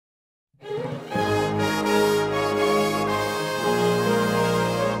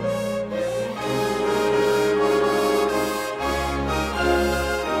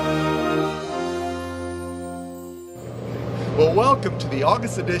welcome to the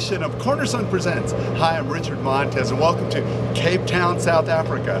August edition of Cornerstone Presents. Hi, I'm Richard Montez and welcome to Cape Town, South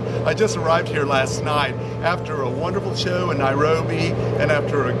Africa. I just arrived here last night after a wonderful show in Nairobi and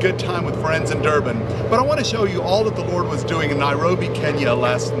after a good time with friends in Durban. But I want to show you all that the Lord was doing in Nairobi, Kenya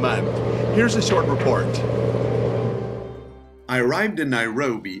last month. Here's a short report. I arrived in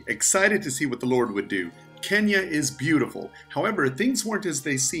Nairobi, excited to see what the Lord would do. Kenya is beautiful. However, things weren't as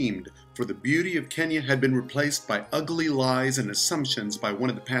they seemed, for the beauty of Kenya had been replaced by ugly lies and assumptions by one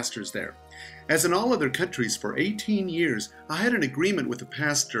of the pastors there. As in all other countries, for 18 years, I had an agreement with the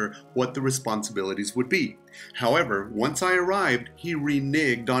pastor what the responsibilities would be. However, once I arrived, he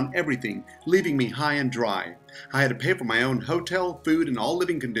reneged on everything, leaving me high and dry. I had to pay for my own hotel, food, and all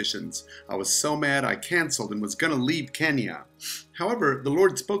living conditions. I was so mad I canceled and was going to leave Kenya. However, the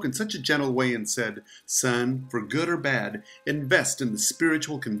Lord spoke in such a gentle way and said, "Son, for good or bad, invest in the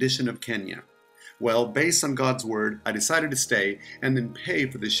spiritual condition of Kenya." Well, based on God's word, I decided to stay and then pay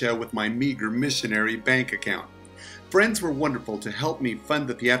for the show with my meager missionary bank account. Friends were wonderful to help me fund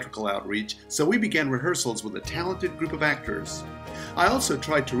the theatrical outreach, so we began rehearsals with a talented group of actors. I also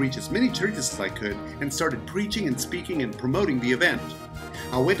tried to reach as many churches as I could and started preaching and speaking and promoting the event.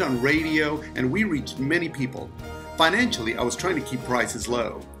 I went on radio and we reached many people. Financially, I was trying to keep prices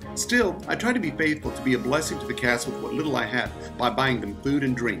low. Still, I tried to be faithful to be a blessing to the cast with what little I had by buying them food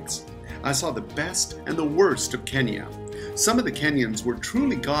and drinks. I saw the best and the worst of Kenya. Some of the Kenyans were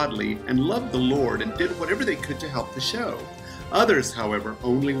truly godly and loved the Lord and did whatever they could to help the show. Others, however,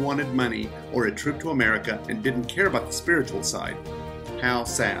 only wanted money or a trip to America and didn't care about the spiritual side. How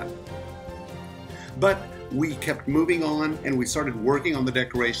sad. But we kept moving on and we started working on the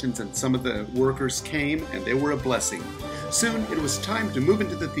decorations, and some of the workers came and they were a blessing. Soon it was time to move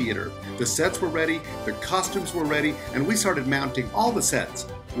into the theater. The sets were ready, the costumes were ready, and we started mounting all the sets.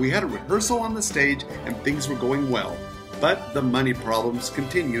 We had a rehearsal on the stage and things were going well. But the money problems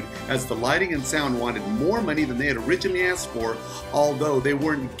continued as the lighting and sound wanted more money than they had originally asked for, although they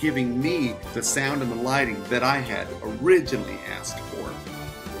weren't giving me the sound and the lighting that I had originally asked for.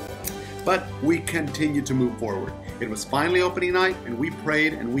 But we continued to move forward. It was finally opening night and we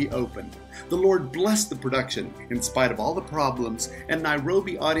prayed and we opened. The Lord blessed the production in spite of all the problems, and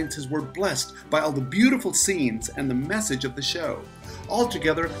Nairobi audiences were blessed by all the beautiful scenes and the message of the show.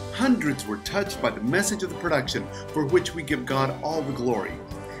 Altogether, hundreds were touched by the message of the production, for which we give God all the glory.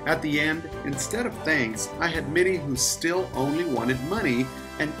 At the end, instead of thanks, I had many who still only wanted money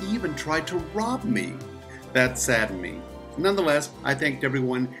and even tried to rob me. That saddened me. Nonetheless, I thanked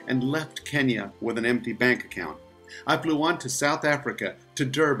everyone and left Kenya with an empty bank account. I flew on to South Africa, to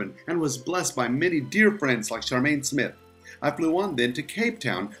Durban, and was blessed by many dear friends like Charmaine Smith. I flew on then to Cape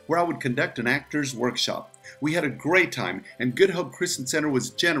Town, where I would conduct an actor's workshop. We had a great time, and Good Hope Christian Center was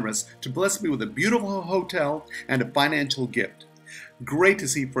generous to bless me with a beautiful hotel and a financial gift. Great to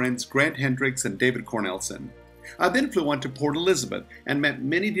see friends Grant Hendricks and David Cornelson. I then flew on to Port Elizabeth and met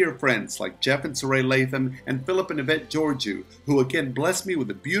many dear friends like Jeff and Saray Latham and Philip and Yvette Georgiou, who again blessed me with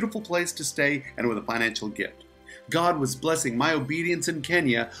a beautiful place to stay and with a financial gift. God was blessing my obedience in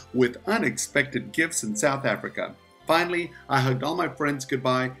Kenya with unexpected gifts in South Africa. Finally, I hugged all my friends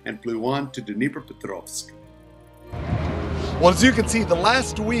goodbye and flew on to Dnipropetrovsk. Well, as you can see, the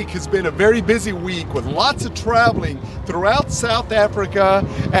last week has been a very busy week with lots of traveling throughout South Africa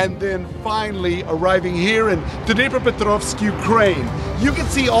and then finally arriving here in Dnipropetrovsk, Ukraine. You can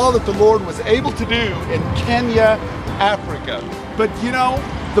see all that the Lord was able to do in Kenya, Africa. But you know,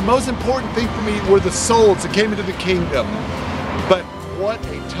 the most important thing for me were the souls that came into the kingdom. But what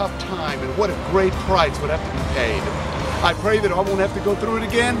a tough time and what a great price would have to be paid. I pray that I won't have to go through it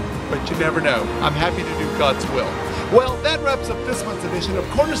again, but you never know. I'm happy to do God's will. Well, that wraps up this month's edition of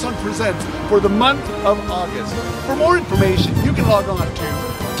Cornerstone Presents for the month of August. For more information, you can log on to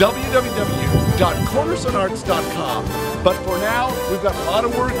www.cornerstonearts.com. But for now, we've got a lot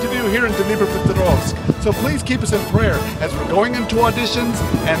of work to do here in Dnipropetrovsk. So please keep us in prayer as we're going into auditions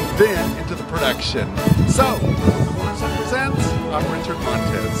and then into the production. So, Cornerstone Presents, I'm Richard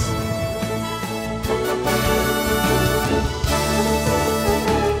Montez.